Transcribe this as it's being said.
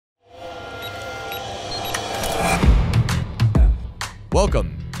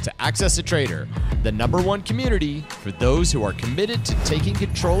Welcome to Access a Trader, the #1 community for those who are committed to taking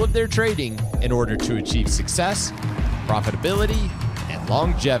control of their trading in order to achieve success, profitability, and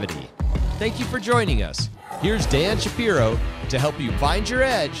longevity. Thank you for joining us. Here's Dan Shapiro to help you find your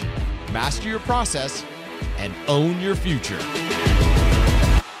edge, master your process, and own your future.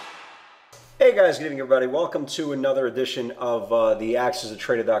 Hey guys, good evening everybody. Welcome to another edition of the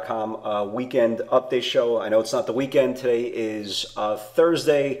AccessATrader.com weekend update show. I know it's not the weekend. Today is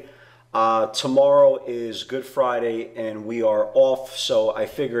Thursday. Tomorrow is Good Friday and we are off. So I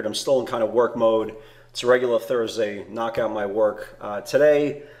figured I'm still in kind of work mode. It's a regular Thursday. Knock out my work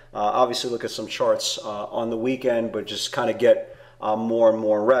today. Obviously look at some charts on the weekend, but just kind of get more and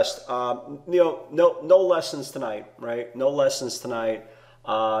more rest. No lessons tonight, right? No lessons tonight.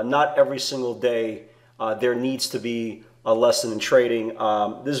 Not every single day there needs to be a lesson in trading.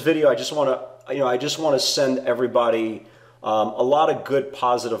 This video, I just want to send everybody a lot of good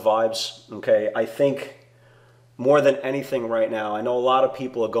positive vibes. Okay, I think more than anything right now, I know a lot of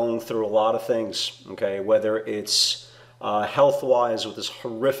people are going through a lot of things. Okay, whether it's health-wise with this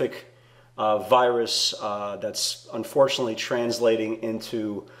horrific virus that's unfortunately translating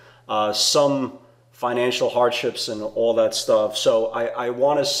into some financial hardships and all that stuff. So I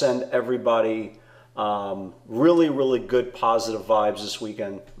want to send everybody really good positive vibes this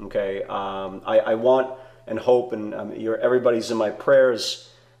weekend. Okay, I want and hope, and everybody's in my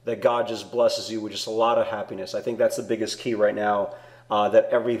prayers that God just blesses you with just a lot of happiness. I think that's the biggest key right now that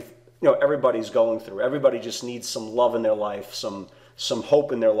everybody's going through. Everybody just needs some love in their life, some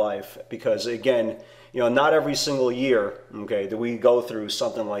hope in their life, because again, not every single year, okay, do we go through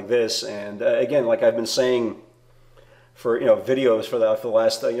something like this. And again, like I've been saying for videos for the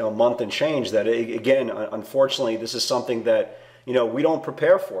last month and change, that again, unfortunately, this is something that we don't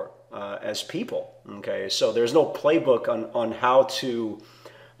prepare for as people. Okay, so there's no playbook on how to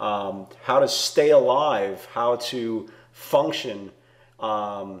stay alive, how to function,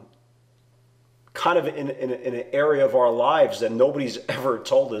 kind of in an area of our lives that nobody's ever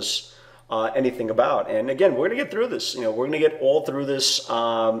told us anything about. And again, we're gonna get through this. We're gonna get all through this.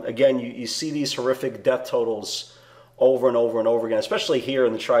 Again, you see these horrific death totals over and over and over again, especially here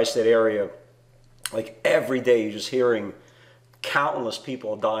in the tri-state area. Like every day, you're just hearing countless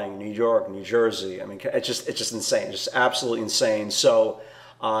people dying in New York, New Jersey. I mean, it's just insane. It's just absolutely insane. So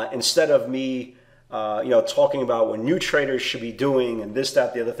instead of me, talking about what new traders should be doing and this,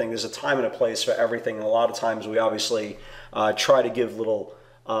 that, the other thing, there's a time and a place for everything. And a lot of times we obviously try to give little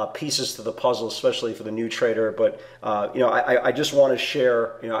pieces to the puzzle, especially for the new trader. But I just want to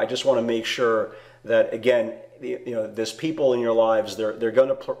share. I just want to make sure that again, there's people in your lives. They're going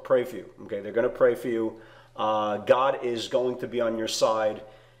to pray for you. Okay, they're going to pray for you. God is going to be on your side,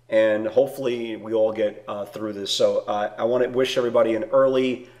 and hopefully we all get through this. So I want to wish everybody an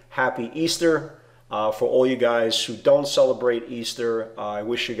early happy Easter. For all you guys who don't celebrate Easter, I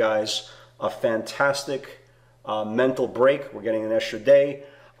wish you guys a fantastic mental break. We're getting an extra day.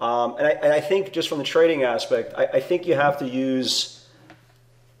 And I think just from the trading aspect, I think you have to use,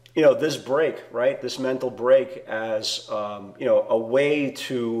 this break, right? This mental break as, a way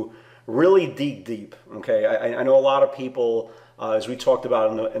to really dig deep. Okay. I know a lot of people, as we talked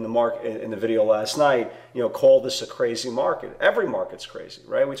about in the video last night, call this a crazy market. Every market's crazy,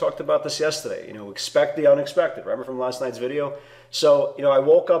 right? We talked about this yesterday. Expect the unexpected. Remember from last night's video? So, I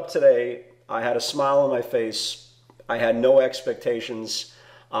woke up today. I had a smile on my face. I had no expectations.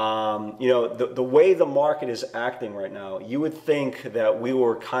 The way the market is acting right now, you would think that we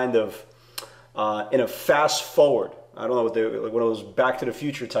were kind of in a fast forward. I don't know what one of those Back to the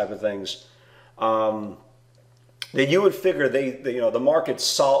Future type of things. That you would figure the market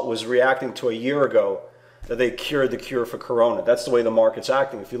was reacting to a year ago that they cured the cure for Corona. That's the way the market's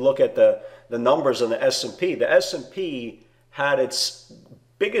acting. If you look at the numbers on the S&P had its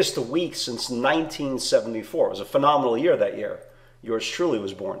biggest week since 1974. It was a phenomenal year that year. Yours truly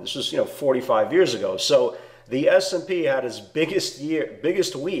was born. This was 45 years ago. So the S&P had its biggest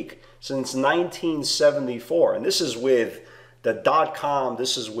week since 1974, and this is with the .com.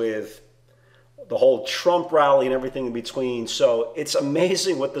 This is with the whole Trump rally and everything in between. So it's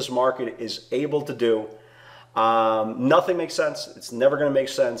amazing what this market is able to do. Nothing makes sense. It's never going to make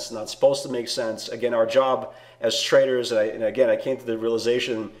sense. Not supposed to make sense. Again, our job as traders, and again, I came to the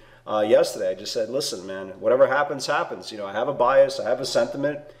realization yesterday. I just said, listen, man, whatever happens, happens. I have a bias. I have a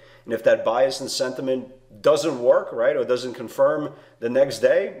sentiment. And if that bias and sentiment doesn't work, right, or doesn't confirm the next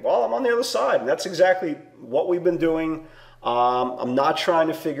day, well, I'm on the other side. And that's exactly what we've been doing. I'm not trying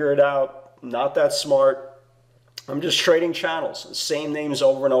to figure it out. I'm not that smart. I'm just trading channels, same names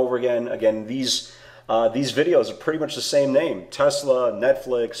over and over again. Again, these these videos are pretty much the same name: Tesla,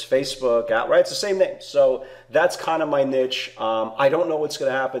 Netflix, Facebook, right? It's the same name. So that's kind of my niche. I don't know what's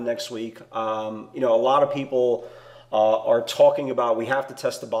going to happen next week. You know, a lot of people are talking about we have to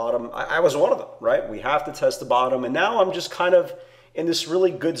test the bottom. I was one of them, right? We have to test the bottom. And now I'm just kind of in this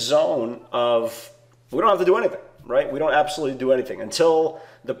really good zone of we don't have to do anything, right? We don't absolutely do anything until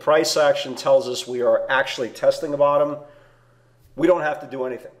the price action tells us we are actually testing the bottom. We don't have to do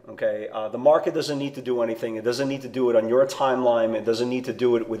anything, okay? The market doesn't need to do anything. It doesn't need to do it on your timeline. It doesn't need to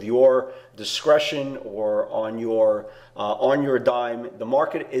do it with your discretion or on your dime. The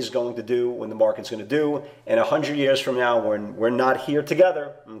market is going to do when the market's going to do. And 100 years from now, when we're not here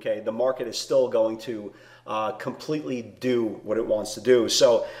together, okay, the market is still going to completely do what it wants to do.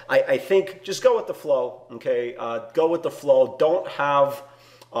 So I think just go with the flow, okay? Go with the flow. Don't have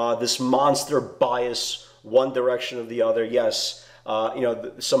this monster bias one direction or the other. Yes, you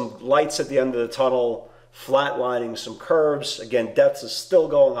know, some lights at the end of the tunnel, flatlining some curves. Again, depth is still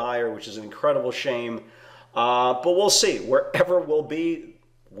going higher, which is an incredible shame. But we'll see. Wherever we'll be,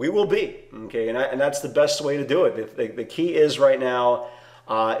 we will be. Okay, and that's the best way to do it. The key is right now,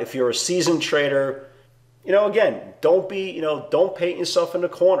 if you're a seasoned trader, you know, again, don't paint yourself in a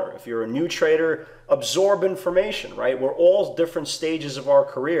corner. If you're a new trader, absorb information, right? We're all different stages of our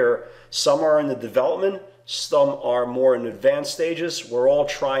career. Some are in the development, some are more in advanced stages. We're all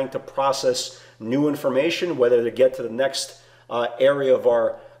trying to process new information, whether to get to the next area of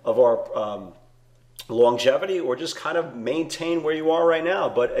our longevity or just kind of maintain where you are right now.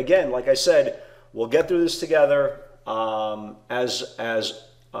 But again, like I said, we'll get through this together as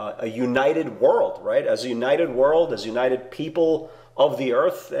a united world, right? As a united world, as united people of the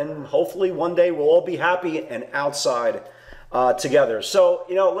earth, and hopefully one day we'll all be happy and outside together. So,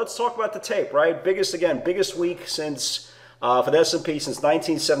 you know, let's talk about the tape, right? Biggest week since for the S&P since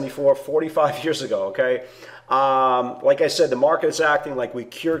 1974, 45 years ago, okay? Like I said, the market is acting like we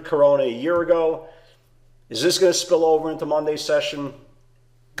cured Corona a year ago. Is this going to spill over into Monday's session?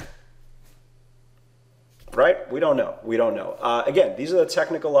 Right? We don't know. We don't know. Again, these are the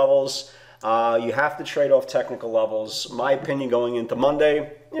technical levels. You have to trade off technical levels. My opinion going into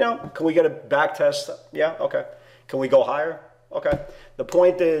Monday, you know, can we get a back test? Yeah, okay. Can we go higher? Okay. The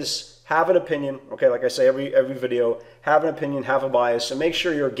point is, have an opinion, okay, like I say every video, have an opinion, have a bias, and make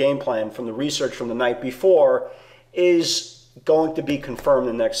sure your game plan from the research from the night before is going to be confirmed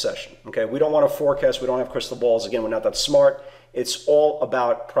in the next session, okay? We don't want to forecast. We don't have crystal balls. Again, we're not that smart. It's all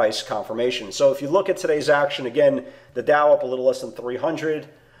about price confirmation. So if you look at today's action, again, the Dow up a little less than 300.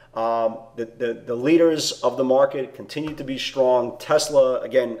 The leaders of the market continue to be strong. Tesla,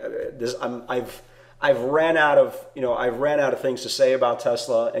 again, I've ran out of things to say about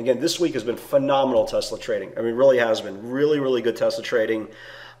Tesla. Again, this week has been phenomenal Tesla trading. I mean, it really has been really good Tesla trading.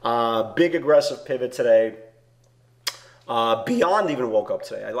 Big aggressive pivot today. Beyond even woke up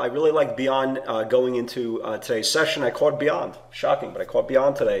today. I really like Beyond going into today's session. I caught Beyond. Shocking, but I caught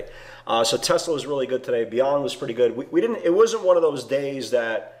Beyond today. So Tesla was really good today. Beyond was pretty good. It wasn't one of those days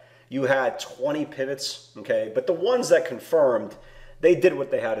that you had 20 pivots, okay? But the ones that confirmed, they did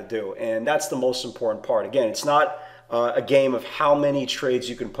what they had to do, and that's the most important part. Again, it's not a game of how many trades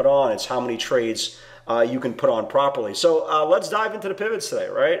you can put on. It's how many trades you can put on properly. So let's dive into the pivots today,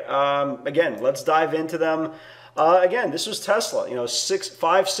 right? Again, let's dive into them. Again, this was Tesla, you know,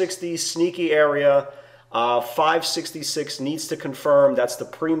 560 sneaky area, 566 needs to confirm. That's the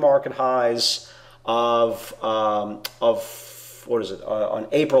pre-market highs of what is it, on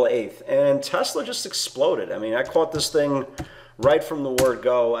April 8th. And Tesla just exploded. I mean, I caught this thing right from the word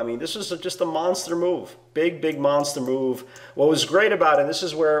go. I mean, this is just a monster move. Big monster move. What was great about it, and this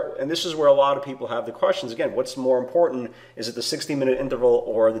is where a lot of people have the questions. Again, what's more important? Is it the 60-minute interval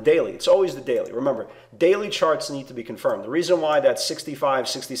or the daily? It's always the daily. Remember, daily charts need to be confirmed. The reason why that 65,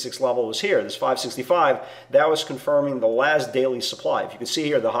 66 level was here, this 565, that was confirming the last daily supply. If you can see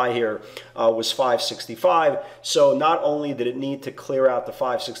here, the high here was 565. So not only did it need to clear out the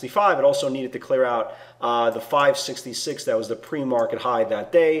 565, it also needed to clear out the 566. That was the pre-market high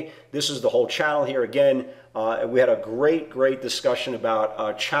that day. This is the whole channel here. Again, we had a great discussion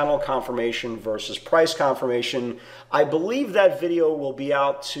about channel confirmation versus price confirmation. I believe that video will be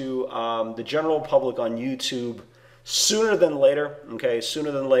out to the general public on YouTube sooner than later, okay,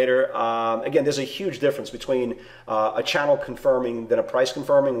 sooner than later. Again, there's a huge difference between a channel confirming than a price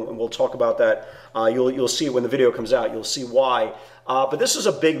confirming, and we'll talk about that. You'll see it when the video comes out. You'll see why. But this is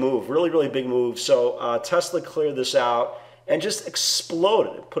a big move, really big move. So Tesla cleared this out and just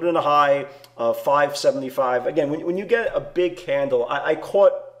exploded. Put in a high of 575. Again, when you get a big candle, I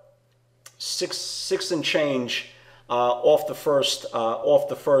caught six and change off the first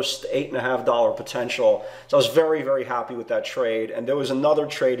 $8.50 potential. So I was very, very happy with that trade. And there was another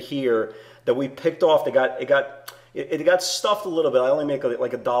trade here that we picked off. It got stuffed a little bit. I only make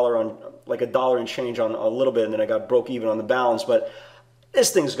like a dollar and change on a little bit, and then I got broke even on the balance. But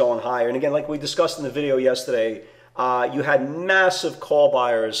this thing's going higher. And again, like we discussed in the video yesterday, you had massive call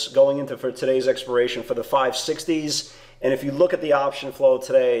buyers going into for today's expiration for the 560s. And if you look at the option flow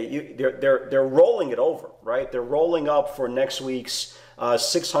today, they're rolling it over, right? They're rolling up for next week's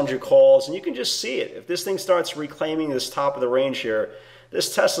 600 calls, and you can just see it. If this thing starts reclaiming this top of the range here,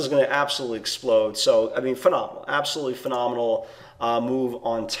 this Tesla's going to absolutely explode. So, I mean, phenomenal, absolutely phenomenal move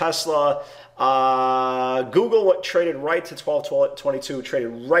on Tesla. Google traded right to 12.22,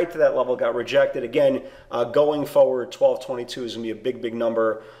 traded right to that level, got rejected. Again, going forward, 12.22 is going to be a big, big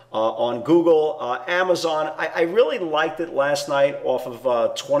number on Google. Amazon, I really liked it last night off of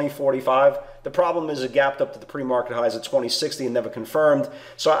 20.45. The problem is it gapped up to the pre-market highs at 20.60 and never confirmed.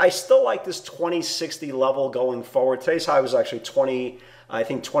 So I still like this 20.60 level going forward. Today's high was actually 20.53,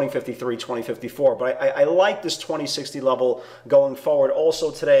 20.54. But I like this 20.60 level going forward.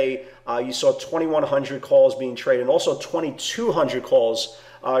 Also today, you saw 2,100 calls being traded and also 2,200 calls,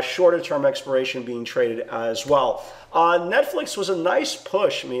 shorter term expiration being traded as well. Netflix was a nice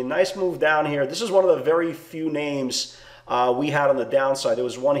push. I mean, nice move down here. This is one of the very few names we had on the downside. There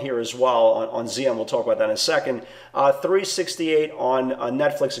was one here as well on ZM. We'll talk about that in a second. 368 on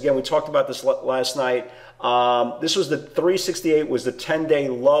Netflix. Again, we talked about this last night. This was the 368 was the 10-day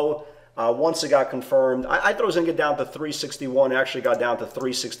low. Once it got confirmed, I thought it was going to get down to 361. It actually got down to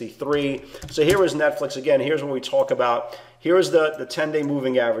 363. So here is Netflix. Again, here's what we talk about. Here's the 10-day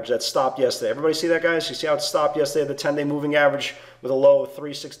moving average that stopped yesterday. Everybody see that, guys? You see how it stopped yesterday, the 10-day moving average with a low of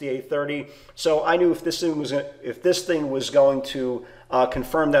 368.30. So I knew if this thing was going to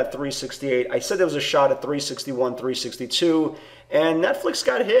confirm that 368, I said there was a shot at 361, 362, and Netflix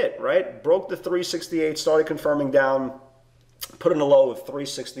got hit, right? Broke the 368, started confirming down, put in a low of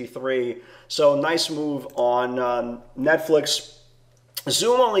 363. So nice move on Netflix.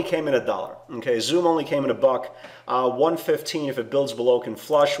 Zoom only came in $1. Okay, Zoom only came in $1. 115 if it builds below can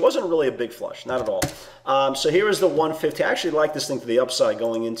flush. Wasn't really a big flush, not at all. So here is the 115. I actually like this thing to the upside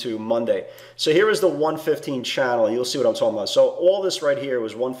going into Monday. So here is the 115 channel. You'll see what I'm talking about. So all this right here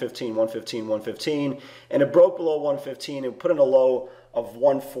was 115, 115, 115, and it broke below 115 and put in a low of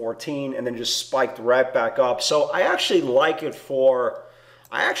 114 and then just spiked right back up. So I actually like it for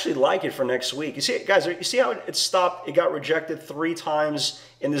next week. You see, guys, you see how it stopped? It got rejected 3 times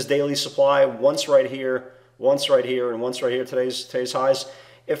in this daily supply. Once right here, once right here, and once right here. Today's highs.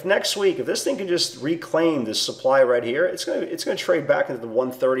 If next week, if this thing can just reclaim this supply right here, it's gonna trade back into the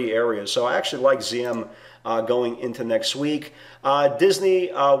 130 area. So I actually like ZM going into next week. Disney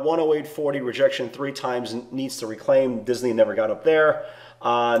 108.40 rejection 3 times, needs to reclaim. Disney never got up there.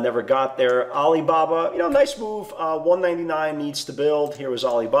 Never got there. Alibaba, nice move. 199 needs to build. Here was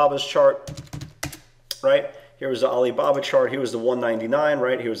Alibaba's chart, right? Here was the Alibaba chart. Here was the 199,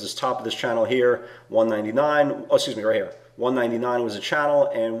 right? Here was this top of this channel here, 199. Oh, excuse me, right here. 199 was a channel,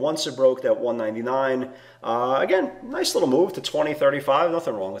 and once it broke that 199, again, nice little move to 20.35.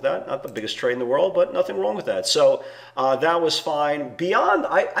 Nothing wrong with that. Not the biggest trade in the world, but nothing wrong with that. So that was fine. Beyond,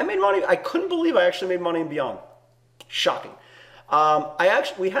 I made money. I couldn't believe I actually made money in Beyond. Shocking.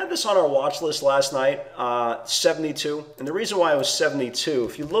 We had this on our watch list last night, 72, and the reason why it was 72,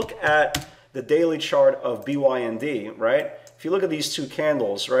 if you look at the daily chart of BYND, right? If you look at these 2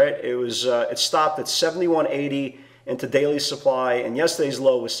 candles, right? It stopped at 71.80 into daily supply, and yesterday's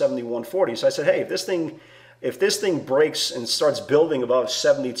low was 71.40. So I said, hey, if this thing breaks and starts building above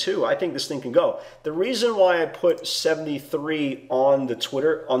 72, I think this thing can go. The reason why I put 73 on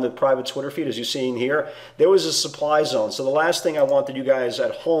the private Twitter feed, as you're seeing here, there was a supply zone. So the last thing I wanted you guys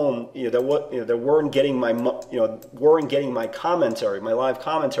at home, that weren't getting my commentary, my live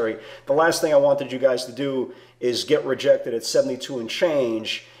commentary. The last thing I wanted you guys to do is get rejected at 72 and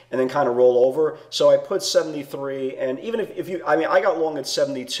change, and then kind of roll over. So I put 73, and even if I got long at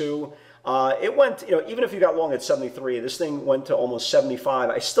 72. It went, even if you got long at 73, this thing went to almost 75.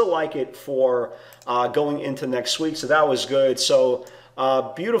 I still like it for going into next week, so that was good. So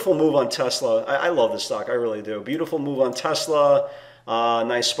beautiful move on Tesla. I love this stock, I really do. Beautiful move on Tesla.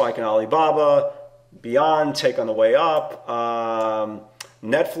 Nice spike in Alibaba. Beyond, take on the way up.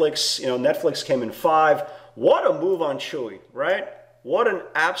 Netflix, Netflix came in 5. What a move on Chewy, right? What an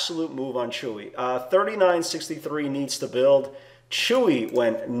absolute move on Chewy. 39.63 needs to build. Chewy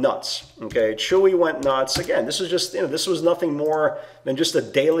went nuts. Okay, Chewy went nuts. Again, this was just, this was nothing more than just a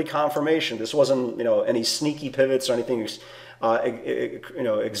daily confirmation. This wasn't, any sneaky pivots or anything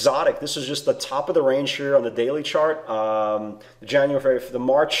exotic. This is just the top of the range here on the daily chart. The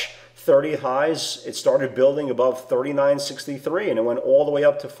March 30th highs, it started building above 39.63 and it went all the way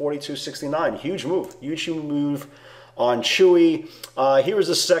up to 42.69. Huge move on Chewy. Here was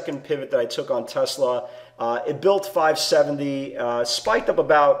the second pivot that I took on Tesla. It built 570, spiked up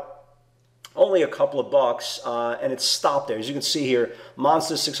about only a couple of bucks, and it stopped there. As you can see here,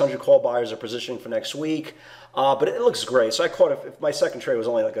 Monster 600 call buyers are positioning for next week. But it looks great. So I caught it. If my second trade was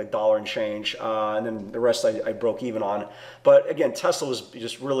only like $1 and change, and then the rest I broke even on. But again, Tesla was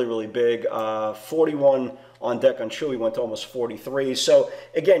just really, really big. 41 on deck on Chewy, went to almost 43. So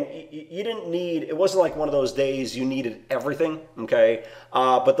again, you didn't need, it wasn't like one of those days you needed everything, okay?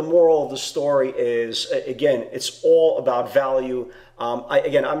 But the moral of the story is, again, it's all about value.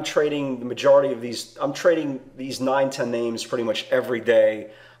 I'm trading the majority of these, I'm trading these 9-10 names pretty much every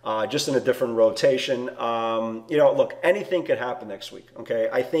day. Just in a different rotation. Look, anything could happen next week. Okay,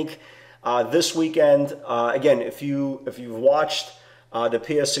 I think this weekend. Again, if you've watched the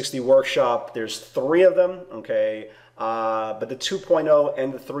PS60 workshop, there's 3 of them. Okay, but the 2.0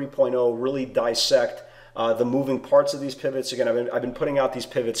 and the 3.0 really dissect the moving parts of these pivots. Again, I've been putting out these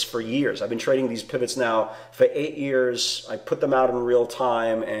pivots for years. I've been trading these pivots now for 8 years. I put them out in real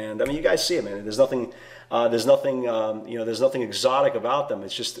time, and I mean, you guys see it, man. There's nothing exotic about them.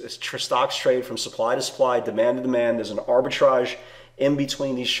 It's just stocks trade from supply to supply, demand to demand. There's an arbitrage in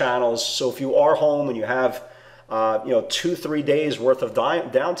between these channels. So if you are home and you have 2-3 days worth of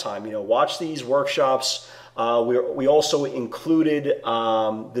downtime, watch these workshops. We also included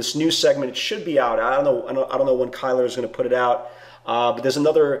this new segment. It should be out. I don't know when Kyler is going to put it out. But there's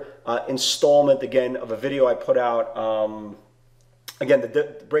another installment again of a video I put out. Again,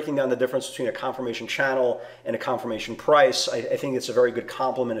 breaking down the difference between a confirmation channel and a confirmation price. I think it's a very good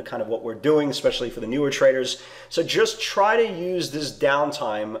complement of kind of what we're doing, especially for the newer traders. So just try to use this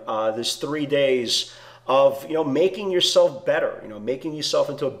downtime, this 3 days of making yourself better, making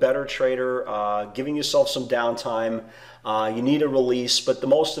yourself into a better trader, giving yourself some downtime. You need a release, but the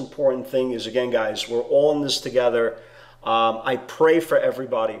most important thing is, again, guys, we're all in this together. I pray for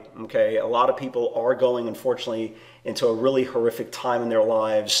everybody. Okay, a lot of people are going, unfortunately, into a really horrific time in their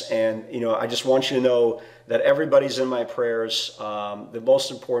lives, and I just want you to know that everybody's in my prayers. The most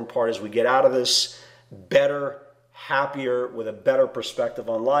important part is we get out of this better, happier, with a better perspective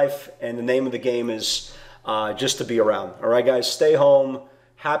on life, and the name of the game is just to be around. All right, guys, stay home.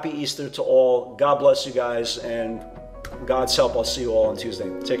 Happy Easter to all. God bless you guys, and God's help, I'll see you all on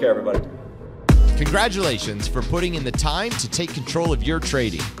Tuesday. Take care, everybody. Congratulations for putting in the time to take control of your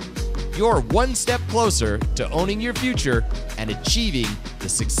trading. You're one step closer to owning your future and achieving the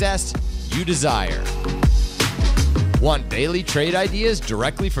success you desire. Want daily trade ideas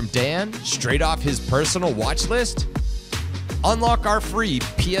directly from Dan, straight off his personal watch list? Unlock our free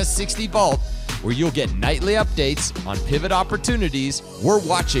PS60 Vault, where you'll get nightly updates on pivot opportunities we're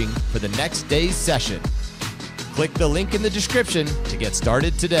watching for the next day's session. Click the link in the description to get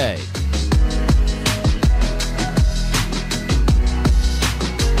started today.